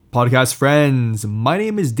Podcast friends, my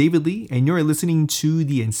name is David Lee, and you're listening to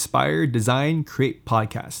the Inspire, Design, Create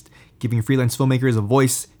podcast, giving freelance filmmakers a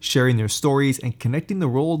voice, sharing their stories, and connecting the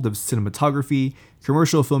world of cinematography,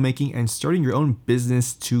 commercial filmmaking, and starting your own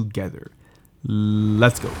business together.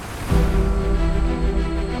 Let's go.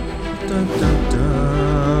 Dun, dun,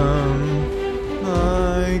 dun.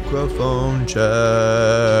 Microphone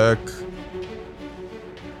check.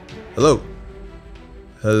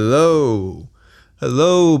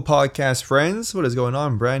 Hello, podcast friends. What is going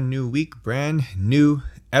on? Brand new week, brand new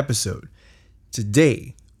episode.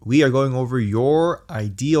 Today, we are going over your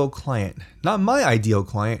ideal client. Not my ideal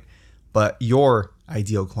client, but your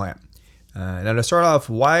ideal client. Now, to start off,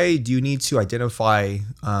 why do you need to identify,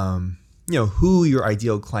 who your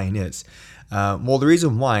ideal client is? Well, the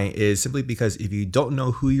reason why is simply because if you don't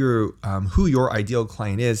know who your ideal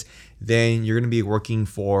client is, then you're going to be working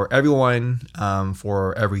for everyone,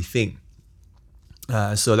 for everything.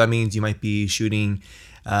 So that means you might be shooting,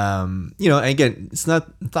 and again, it's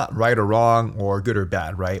not right or wrong or good or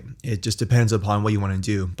bad, right? It just depends upon what you want to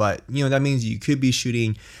do. But, that means you could be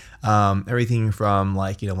shooting everything from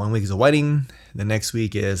 1 week is a wedding, the next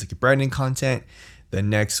week is like branding content, the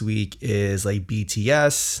next week is like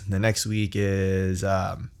BTS, the next week is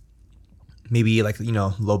maybe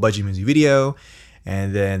low budget music video,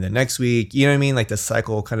 and then the next week, like the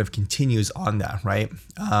cycle kind of continues on that, right?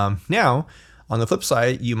 Now, on the flip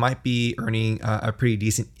side, you might be earning a pretty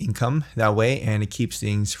decent income that way, and it keeps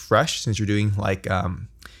things fresh since you're doing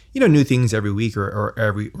new things every week or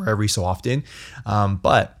every so often.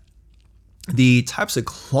 But the types of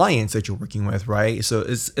clients that you're working with, right? So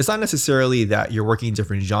it's not necessarily that you're working in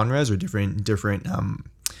different genres or different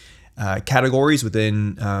categories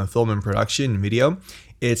within film and production and video.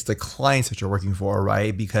 It's the clients that you're working for,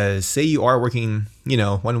 right? Because say you are working,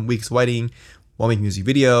 1 week's wedding, 1 week music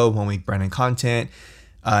video, 1 week branding content,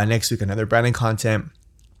 next week another branding content,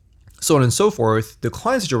 so on and so forth. The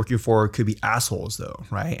clients that you're working for could be assholes though,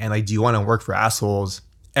 right? And do you want to work for assholes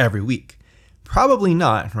every week? Probably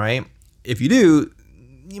not, right? If you do,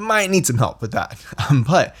 you might need some help with that.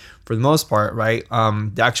 But for the most part, right,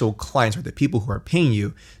 the actual clients are the people who are paying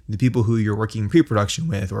you, the people who you're working pre-production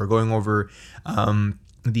with or going over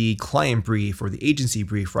the client brief or the agency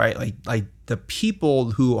brief, right? Like the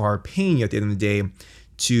people who are paying you at the end of the day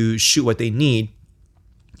to shoot what they need,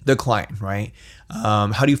 the client, right?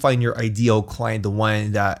 How do you find your ideal client, the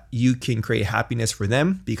one that you can create happiness for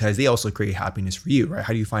them because they also create happiness for you, right?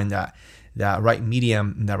 How do you find that right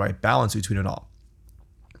medium and that right balance between it all?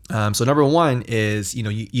 So number one is,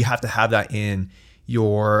 you have to have that in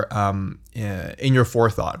your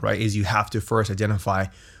forethought, right? Is you have to first identify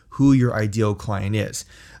who your ideal client is.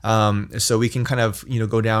 So we can kind of,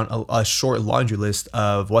 go down a short laundry list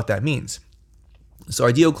of what that means. So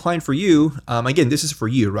ideal client for you, again, this is for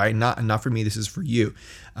you, right? Not for me, this is for you.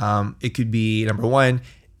 It could be number one,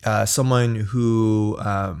 someone who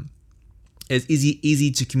is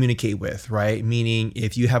easy to communicate with, right? Meaning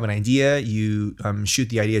if you have an idea, you shoot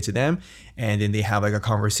the idea to them and then they have a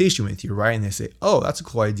conversation with you, right? And they say, oh, that's a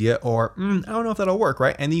cool idea, or I don't know if that'll work,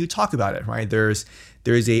 right? And then you talk about it, right? There's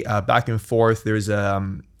a back and forth, there's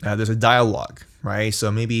a dialogue, right?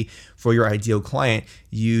 So maybe for your ideal client,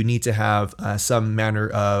 you need to have some manner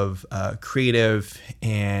of creative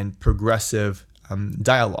and progressive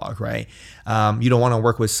dialogue, right? You don't want to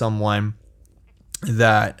work with someone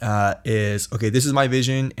that is, okay, this is my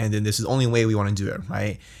vision, and then this is the only way we want to do it,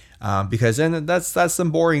 right? Because then that's some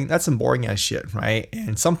boring ass shit, right?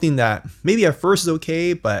 And something that maybe at first is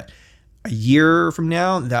okay, but a year from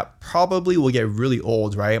now, that probably will get really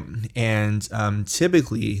old, right? And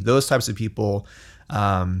typically, those types of people,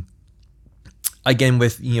 again,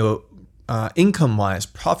 with income-wise,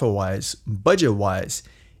 profit-wise, budget-wise,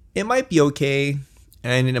 it might be okay,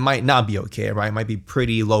 and it might not be okay, right? It might be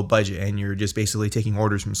pretty low budget, and you're just basically taking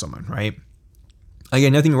orders from someone, right?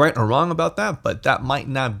 Again, nothing right or wrong about that, but that might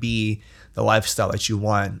not be the lifestyle that you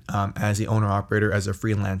want as the owner-operator, as a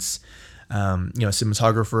freelance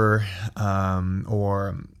cinematographer,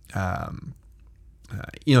 or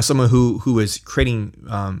someone who is creating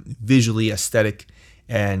visually aesthetic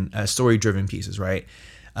and story-driven pieces, right?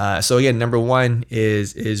 So again, number one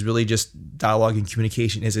is really just dialogue and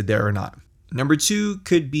communication. Is it there or not? Number two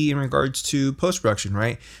could be in regards to post-production,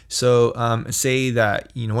 right? So say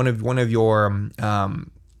that one of your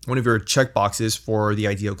check boxes for the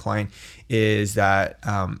ideal client is that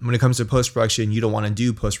when it comes to post-production, you don't want to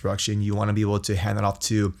do post-production. You want to be able to hand that off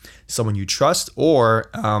to someone you trust,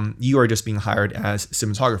 or you are just being hired as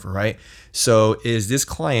cinematographer, right? So is this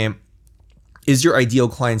client is your ideal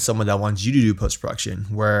client someone that wants you to do post-production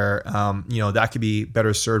where, that could be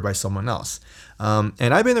better served by someone else?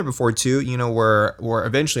 And I've been there before too, where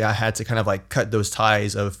eventually I had to kind of like cut those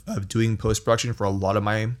ties of doing post-production for a lot of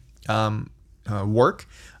my work,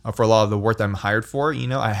 for a lot of the work that I'm hired for.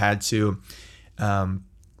 I had to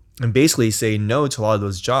and basically say no to a lot of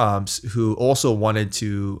those jobs who also wanted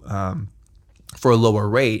to, for a lower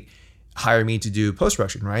rate, hire me to do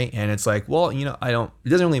post-production, right? And it's like, well, it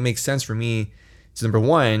doesn't really make sense for me to, number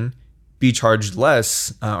one, be charged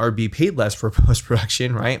less or be paid less for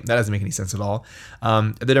post-production, right? That doesn't make any sense at all.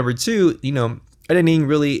 And then number two, editing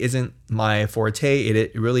really isn't my forte.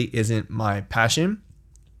 It really isn't my passion.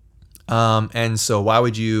 And so why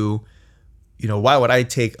would why would I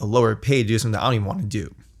take a lower pay to do something that I don't even want to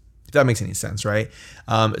do? If that makes any sense, right?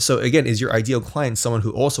 So again, is your ideal client someone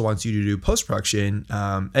who also wants you to do post-production,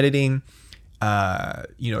 editing,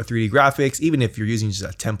 3D graphics, even if you're using just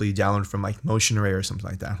a template you download from like Motion Array or something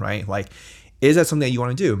like that, right? Like, is that something that you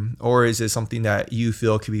want to do? Or is it something that you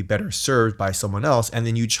feel could be better served by someone else, and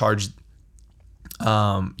then you charge,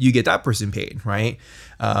 you get that person paid, right?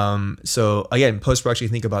 So again, post-production,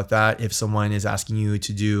 think about that. If someone is asking you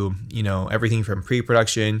to do, everything from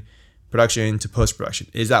pre-production, production to post-production,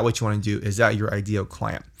 is that what you want to do? Is that your ideal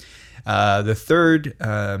client? The third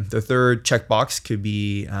checkbox could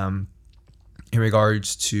be in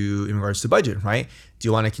regards to budget, right? Do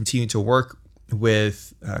you want to continue to work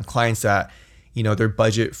with clients that their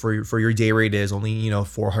budget for your day rate is only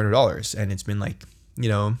 $400, and it's been like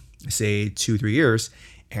say 2-3 years,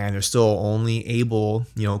 and they're still only able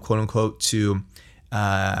quote unquote to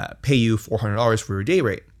pay you $400 for your day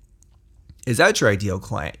rate? Is that your ideal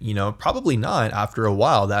client? Probably not. After a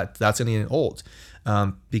while, that's gonna get old,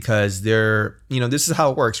 because they're this is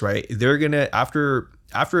how it works, right? They're gonna after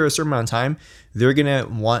a certain amount of time, they're gonna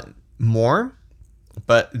want more,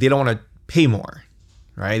 but they don't want to pay more,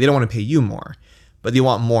 right? They don't want to pay you more, but they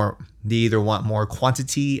want more. They either want more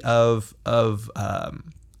quantity of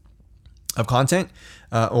content,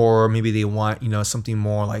 or maybe they want something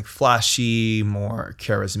more like flashy, more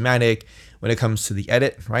charismatic when it comes to the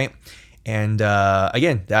edit, right? And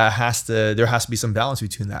again, there has to be some balance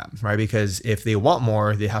between that, right? Because if they want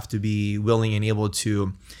more, they have to be willing and able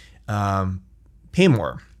to pay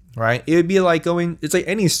more, right? It would be like it's like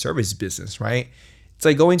any service business, right? It's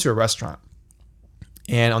like going to a restaurant,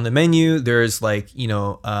 and on the menu there's like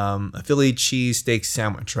a Philly cheesesteak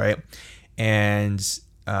sandwich, right? And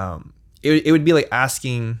it would be like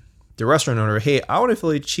asking the restaurant owner, hey, I want a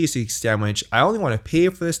Philly cheesesteak sandwich. I only want to pay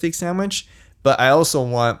for the steak sandwich, but I also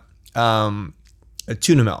want a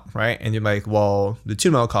tuna melt, right? And you're like, well, the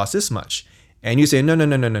tuna melt costs this much, and you say, no.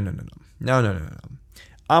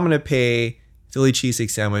 I'm gonna pay Philly cheesesteak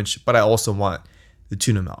sandwich, but I also want the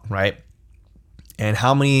tuna melt, right? And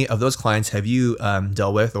how many of those clients have you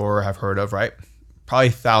dealt with or have heard of, right? Probably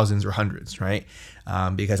thousands or hundreds, right?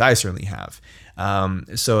 Because I certainly have.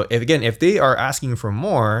 So if they are asking for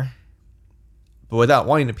more, but without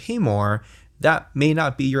wanting to pay more, that may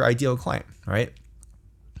not be your ideal client, right?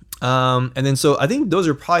 And then so I think those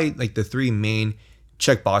are probably like the three main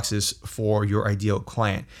check boxes for your ideal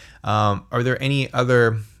client. Are there any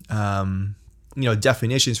other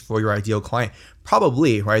definitions for your ideal client?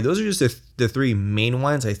 Probably, right? Those are just the three main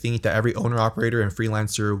ones I think that every owner, operator, and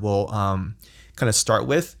freelancer will kind of start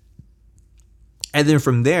with. And then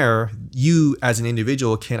from there, you as an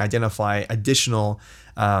individual can identify additional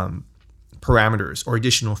parameters or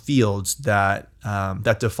additional fields that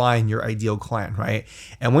define your ideal client, right?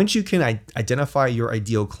 And once you can identify your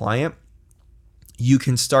ideal client, you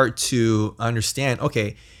can start to understand,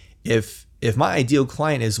 okay, if my ideal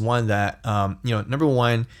client is one that number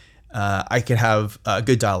one, I can have a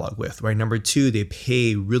good dialogue with, right? Number two, they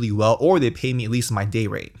pay really well, or they pay me at least my day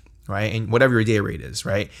rate, right? And whatever your day rate is,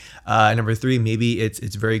 right? Number three, maybe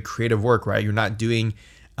it's very creative work, right? You're not doing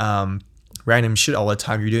random shit all the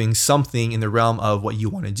time. You're doing something in the realm of what you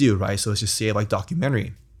want to do, right? So let's just say like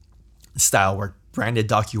documentary style work, branded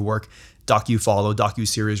docu-work, docu-follow,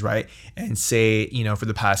 docu-series, right? And say, for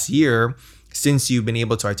the past year, since you've been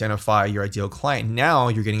able to identify your ideal client, now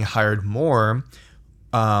you're getting hired more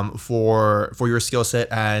for your skill set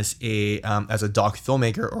as a doc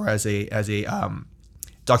filmmaker or as a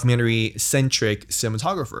documentary centric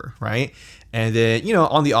cinematographer, right? And then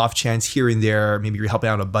on the off chance here and there, maybe you're helping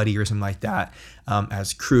out a buddy or something like that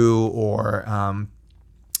as crew, or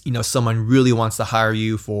someone really wants to hire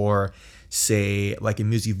you for, say, like a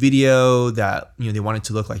music video that they want it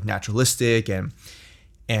to look like naturalistic and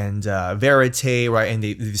verite, right? And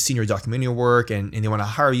they've seen your documentary work and they want to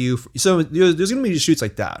hire you. So there's going to be shoots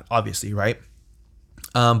like that, obviously, right?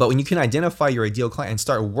 But when you can identify your ideal client and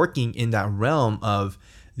start working in that realm of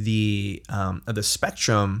the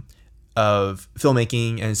spectrum of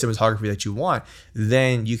filmmaking and cinematography that you want,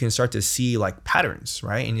 then you can start to see like patterns,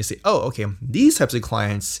 right? And you say, oh, okay, these types of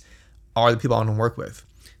clients are the people I want to work with.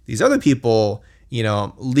 These other people, you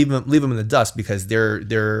know, leave them in the dust because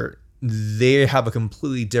they have a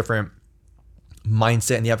completely different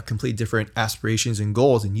mindset and they have completely different aspirations and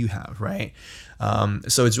goals than you have, right?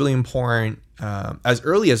 So it's really important as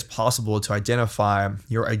early as possible to identify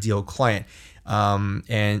your ideal client.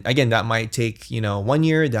 And again, that might take, 1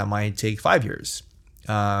 year, that might take 5 years.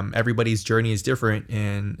 Everybody's journey is different.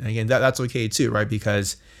 And again, that's okay too, right?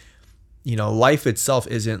 Because, life itself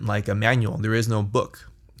isn't like a manual. There is no book,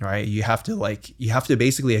 right? You have to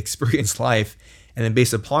basically experience life. And then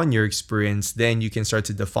based upon your experience, then you can start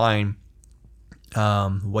to define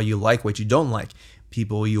what you like, what you don't like,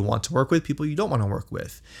 people you want to work with, people you don't want to work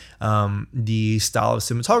with. The style of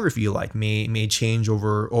cinematography you like may change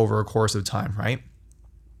over a course of time, right?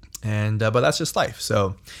 And but that's just life.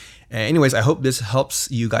 So anyways, I hope this helps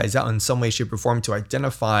you guys out in some way, shape, or form to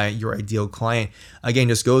identify your ideal client. Again,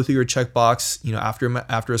 just go through your checkbox,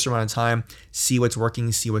 after a certain amount of time, see what's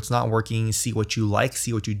working, see what's not working, see what you like,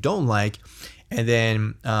 see what you don't like, and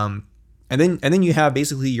then you have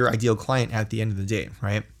basically your ideal client at the end of the day,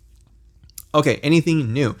 right? Okay,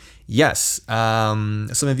 anything new? Yes. Some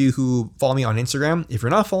of you who follow me on Instagram, if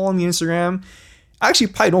you're not following me on Instagram, actually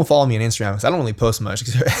probably don't follow me on Instagram because I don't really post much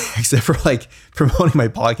except for like promoting my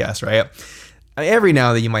podcast, right? Every now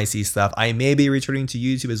and then you might see stuff. I may be returning to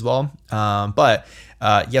YouTube as well. But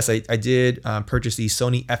yes, I did purchase the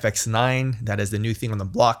Sony FX9. That is the new thing on the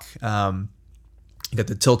block. You got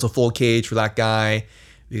the tilt to full cage for that guy.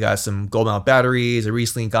 We got some gold mount batteries. I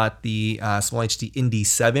recently got the Small HD Indy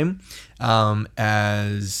 7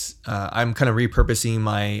 as I'm kind of repurposing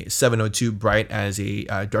my 702 Bright as a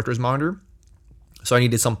director's monitor. So I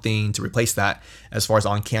needed something to replace that as far as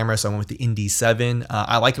on camera. So I went with the Indy 7.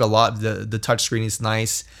 I like it a lot. The touch screen is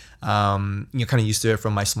nice. Kind of used to it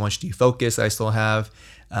from my Small HD Focus that I still have.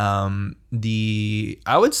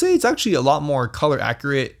 I would say it's actually a lot more color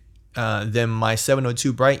accurate than my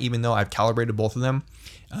 702 Bright, even though I've calibrated both of them.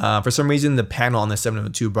 For some reason, the panel on the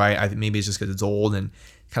 702 Bright, I think maybe it's just because it's old and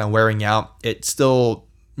kind of wearing out. It still,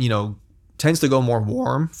 tends to go more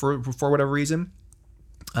warm for whatever reason.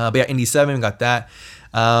 But yeah, Indy 7, got that.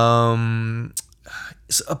 So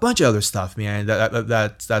a bunch of other stuff, man,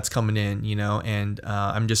 that's coming in, and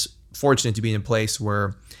I'm just fortunate to be in a place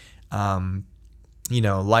where,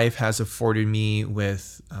 life has afforded me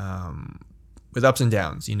with ups and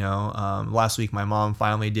downs. Last week my mom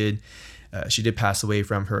finally did. She did pass away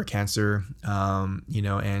from her cancer, and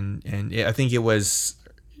I think it was,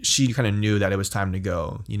 she kind of knew that it was time to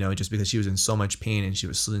go, just because she was in so much pain and she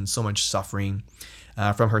was in so much suffering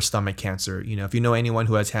from her stomach cancer. If you know anyone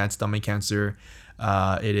who has had stomach cancer,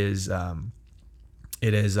 it is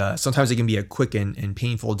sometimes it can be a quick and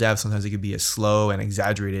painful death. Sometimes it can be a slow and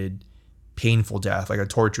exaggerated painful death, like a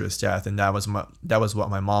torturous death. And that was what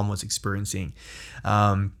my mom was experiencing.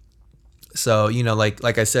 So,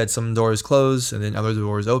 like I said, some doors close and then other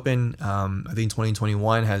doors open. I think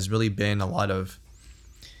 2021 has really been a lot of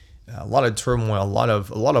turmoil, a lot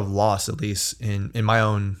of loss, at least in my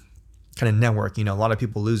own kind of network. A lot of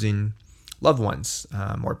people losing loved ones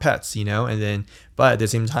or pets, but at the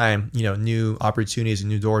same time, new opportunities and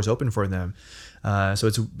new doors open for them. So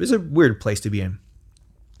it's a weird place to be in.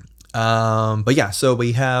 But yeah, so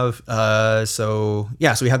we have so we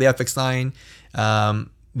have the FX9.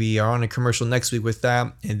 We are on a commercial next week with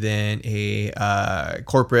that, and then a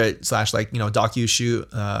corporate / docu shoot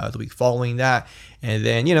the week following that, and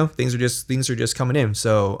then things are just coming in.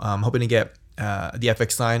 So I'm hoping to get the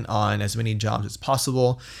FX9 on as many jobs as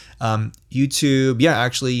possible. YouTube, yeah,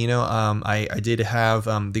 actually, I did have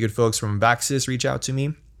the good folks from Vaxis reach out to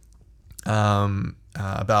me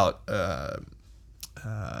about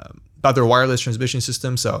their wireless transmission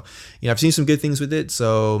system. So I've seen some good things with it.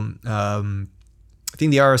 So I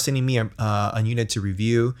think they are sending me a unit to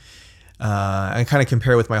review and kind of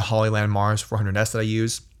compare with my Hollyland Mars 400S that I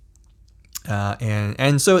use.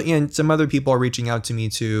 And some other people are reaching out to me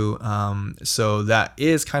too. So that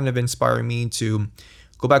is kind of inspiring me to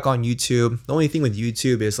go back on YouTube. The only thing with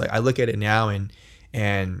YouTube is I look at it now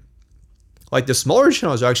and like the smaller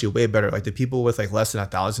channels are actually way better. Like the people with less than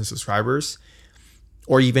 1,000 subscribers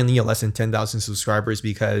or even less than 10,000 subscribers,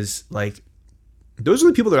 because those are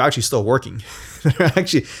the people that are actually still working. They're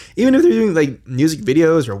actually, even if they're doing music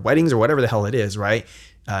videos or weddings or whatever the hell it is, right?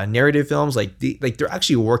 Narrative films, they're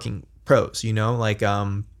actually working pros, look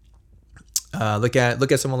at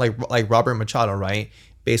someone like Robert Machado, right?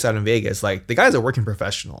 based out in Vegas. Like, the guy's a working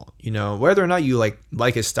professional, you know, whether or not you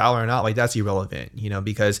like his style or not, like, that's irrelevant, you know,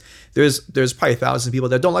 because there's probably thousands of people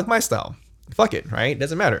that don't like my style. Fuck it, right?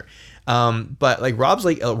 Doesn't matter. But like, Rob's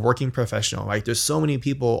like a working professional. Like, there's so many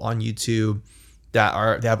people on YouTube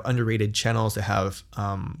that have underrated channels that have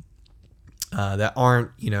that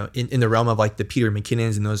aren't, you know, in the realm of like the Peter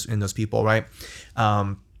McKinnons and those people, right?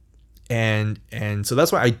 And so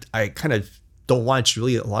that's why I kind of don't watch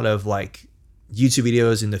really a lot of like YouTube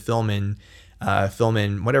videos in the film and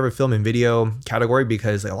video category,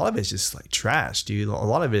 because like, a lot of it's just like trash, dude. A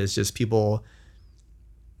lot of it is just people,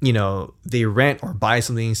 you know, they rent or buy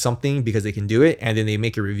something because they can do it, and then they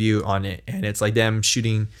make a review on it, and it's like them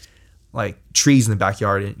shooting like trees in the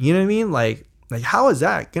backyard, and you know what I mean? Like how is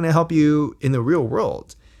that gonna help you in the real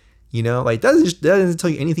world? You know, like that doesn't tell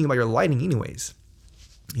you anything about your lighting anyways.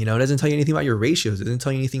 You know, it doesn't tell you anything about your ratios. It doesn't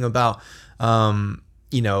tell you anything about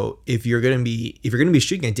you know, if you're gonna be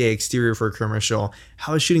shooting a day exterior for a commercial,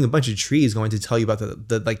 how is shooting a bunch of trees going to tell you about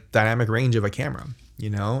the like dynamic range of a camera? You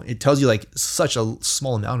know, it tells you like such a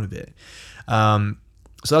small amount of it. So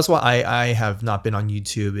that's why I have not been on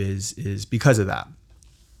YouTube is because of that.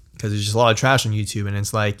 Because there's just a lot of trash on YouTube, and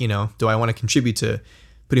it's like, you know, do I want to contribute to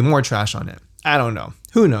putting more trash on it? I don't know.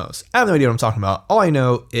 Who knows? I have no idea what I'm talking about. All I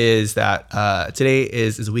know is that today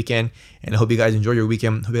is a weekend, and I hope you guys enjoy your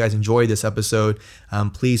weekend. Hope you guys enjoy this episode.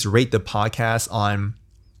 Please rate the podcast on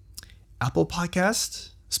Apple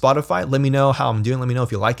Podcasts, Spotify. Let me know how I'm doing. Let me know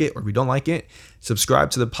if you like it or if you don't like it.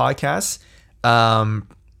 Subscribe to the podcast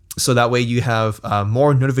so that way you have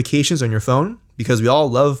more notifications on your phone, because we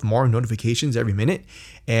all love more notifications every minute.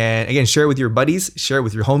 And again, share it with your buddies, share it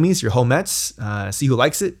with your homies, your homettes, see who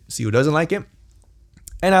likes it, see who doesn't like it.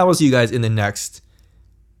 And I will see you guys in the next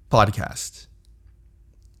podcast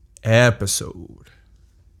episode.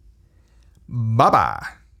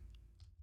 Bye-bye.